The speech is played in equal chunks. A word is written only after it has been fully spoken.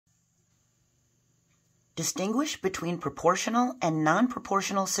Distinguish between proportional and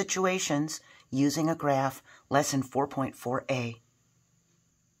non-proportional situations using a graph, Lesson 4.4a.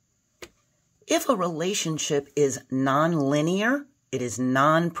 If a relationship is nonlinear, it is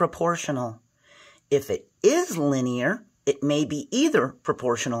non-proportional. If it is linear, it may be either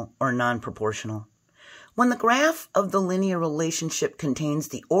proportional or non-proportional. When the graph of the linear relationship contains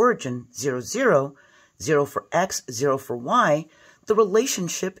the origin 0, 0, 0 for x, 0 for y, the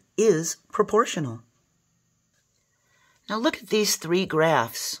relationship is proportional. Now look at these three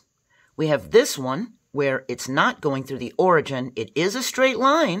graphs. We have this one where it's not going through the origin. It is a straight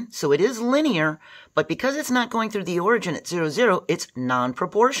line, so it is linear, but because it's not going through the origin at 0, 0, it's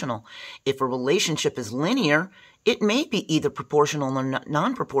non-proportional. If a relationship is linear, it may be either proportional or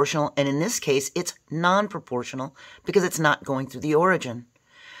non-proportional, and in this case, it's non-proportional because it's not going through the origin.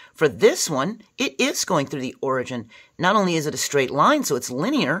 For this one, it is going through the origin. Not only is it a straight line, so it's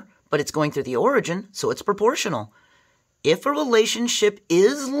linear, but it's going through the origin, so it's proportional. If a relationship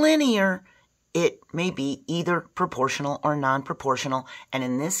is linear, it may be either proportional or non-proportional, and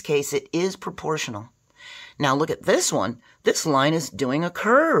in this case, it is proportional. Now look at this one. This line is doing a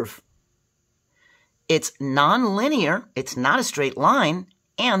curve. It's non-linear, it's not a straight line,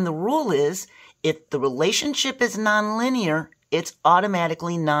 and the rule is, if the relationship is non-linear, it's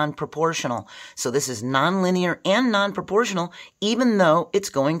automatically non-proportional. So this is non-linear and non-proportional, even though it's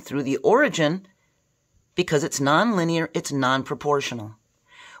going through the origin. Because it's non-linear, it's non-proportional.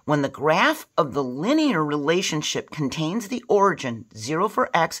 When the graph of the linear relationship contains the origin 0 for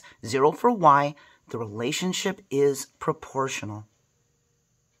x, 0 for y, the relationship is proportional.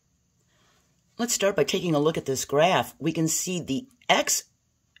 Let's start by taking a look at this graph. We can see the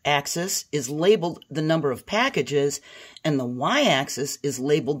x-axis is labeled the number of packages, and the y-axis is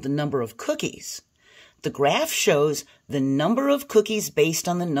labeled the number of cookies. The graph shows the number of cookies based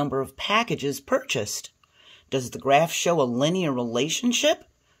on the number of packages purchased. Does the graph show a linear relationship?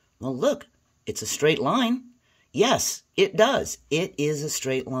 Well, look, it's a straight line. Yes, it does. It is a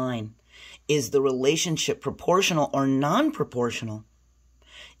straight line. Is the relationship proportional or non-proportional?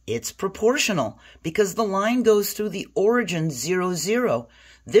 It's proportional because the line goes through the origin 0, 0.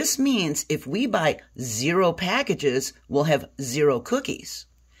 This means if we buy 0 packages, we'll have 0 cookies.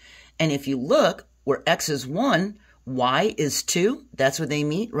 And if you look where x is 1, y is 2, that's where they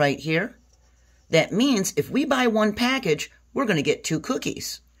meet right here. That means if we buy 1 package, we're going to get 2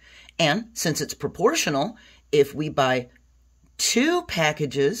 cookies. And since it's proportional, if we buy 2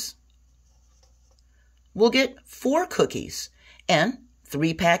 packages, we'll get 4 cookies. And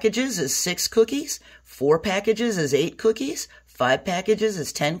 3 packages is 6 cookies, 4 packages is 8 cookies, 5 packages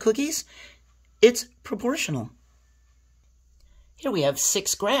is 10 cookies. It's proportional. Here we have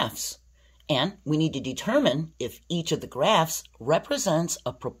 6 graphs. And we need to determine if each of the graphs represents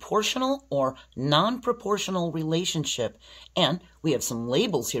a proportional or non-proportional relationship. And we have some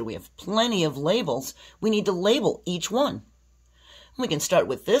labels here. We have plenty of labels. We need to label each one. We can start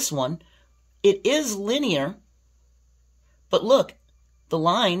with this one. It is linear, but look, the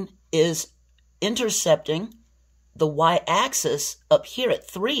line is intercepting the y-axis up here at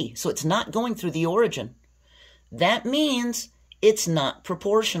 3, so it's not going through the origin. That means it's not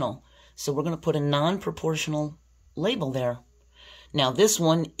proportional. So we're going to put a non-proportional label there. Now this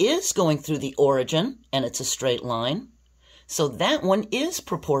one is going through the origin, and it's a straight line. So that one is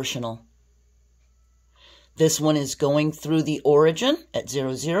proportional. This one is going through the origin at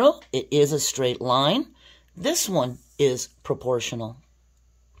 0, 0. It is a straight line. This one is proportional.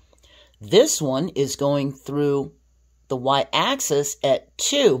 This one is going through the y-axis at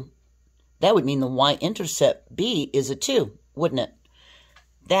 2. That would mean the y-intercept B is a 2, wouldn't it?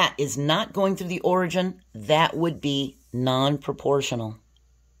 That is not going through the origin. That would be non-proportional.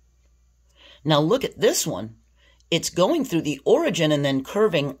 Now look at this one. It's going through the origin and then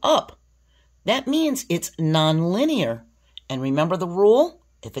curving up. That means it's non-linear. And remember the rule?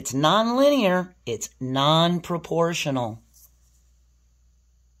 If it's non-linear, it's non-proportional.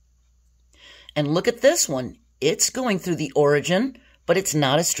 And look at this one. It's going through the origin, but it's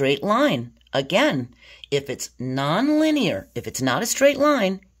not a straight line. Again, if it's non-linear, if it's not a straight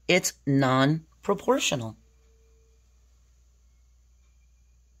line, it's non-proportional.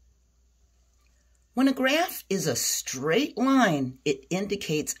 When a graph is a straight line, it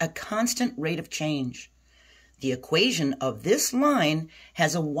indicates a constant rate of change. The equation of this line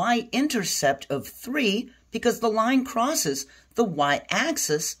has a y-intercept of 3 because the line crosses the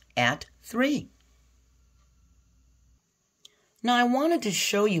y-axis at 3. Now I wanted to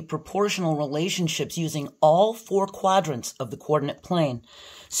show you proportional relationships using all 4 quadrants of the coordinate plane.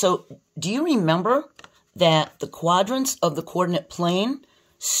 So do you remember that the quadrants of the coordinate plane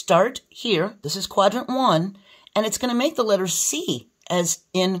start here. This is quadrant 1, and it's going to make the letter C as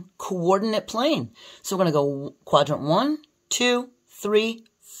in coordinate plane. So we're going to go quadrant 1, 2, 3,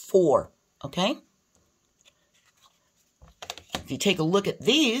 4. Okay? If you take a look at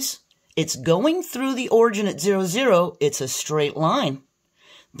these, it's going through the origin at 0, 0. It's a straight line.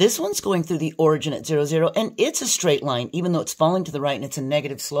 This one's going through the origin at 0, 0, and it's a straight line, even though it's falling to the right and it's a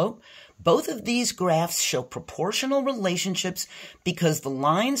negative slope. Both of these graphs show proportional relationships because the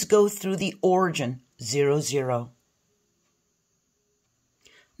lines go through the origin, 0, 0.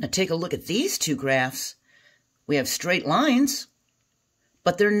 Now take a look at these two graphs. We have straight lines,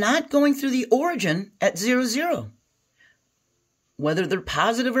 but they're not going through the origin at 0, 0. Whether they're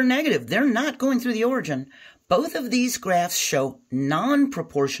positive or negative, they're not going through the origin. Both of these graphs show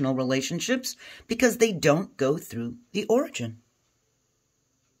non-proportional relationships because they don't go through the origin.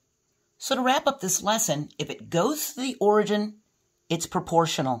 So to wrap up this lesson, if it goes through the origin, it's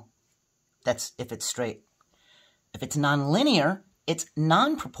proportional. That's if it's straight. If it's nonlinear, it's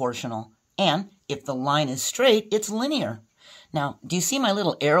non-proportional. And if the line is straight, it's linear. Now, do you see my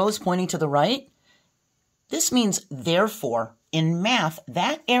little arrows pointing to the right? This means therefore. In math,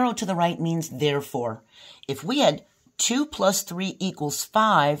 that arrow to the right means therefore. If we had 2 plus 3 equals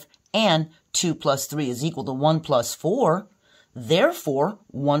 5 and 2 plus 3 is equal to 1 plus 4, therefore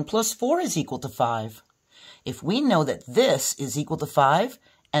 1 plus 4 is equal to 5. If we know that this is equal to 5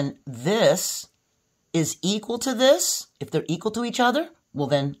 and this is equal to this, if they're equal to each other, well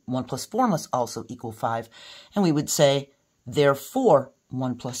then 1 plus 4 must also equal 5. And we would say, therefore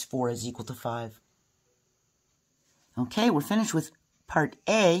 1 plus 4 is equal to 5. Okay, we're finished with part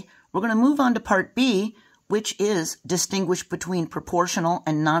A. We're going to move on to part B, which is distinguish between proportional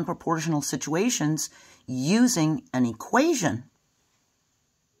and non-proportional situations using an equation.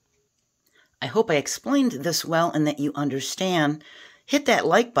 I hope I explained this well and that you understand. Hit that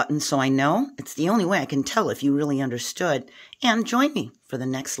like button so I know. It's the only way I can tell if you really understood. And join me for the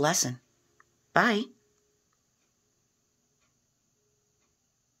next lesson. Bye.